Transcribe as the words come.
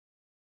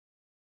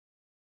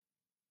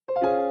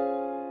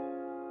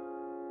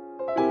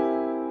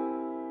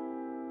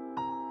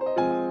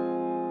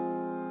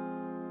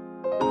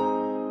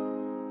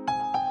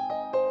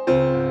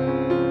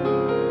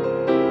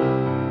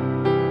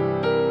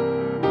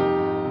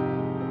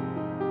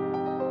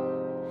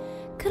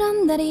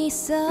그런 날이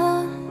있어.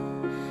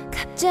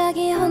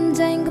 갑자기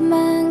혼자인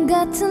것만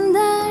같은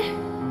날,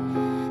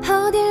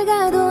 어딜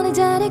가도 내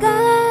자리가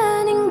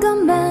아닌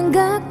것만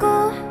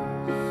같고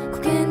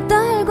고개는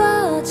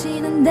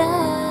떨궈지는 날,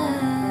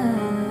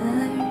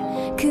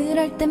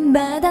 그럴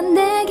때마다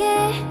내게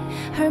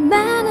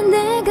얼마나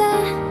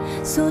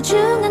내가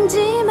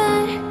소중한지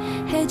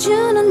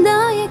말해주는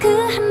너의 그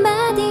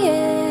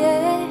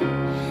한마디에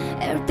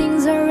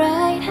Everything's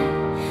alright,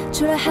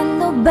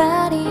 초라한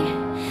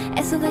nobody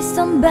애써 there's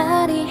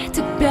somebody,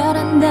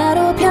 특별한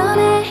나로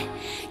변해.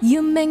 You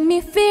make me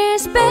feel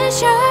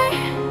special.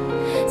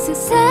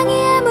 세상이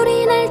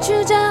아무리 날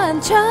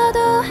주저앉혀도,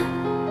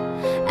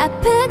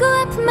 아프고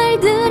아픈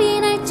말들이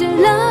날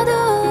찔러도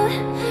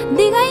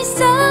네가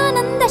있어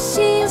난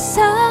다시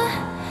웃어.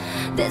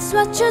 That's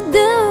what you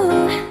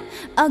do.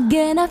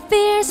 Again I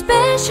feel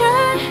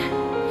special.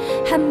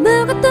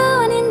 아무것도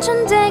아닌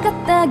존재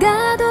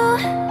같다가도,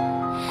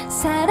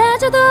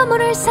 사라져도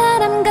모를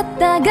사람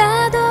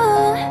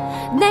같다가도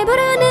날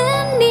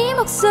부르는 네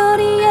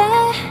목소리에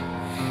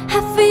I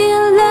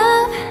feel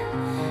love,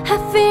 I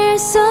feel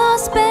so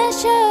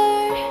special.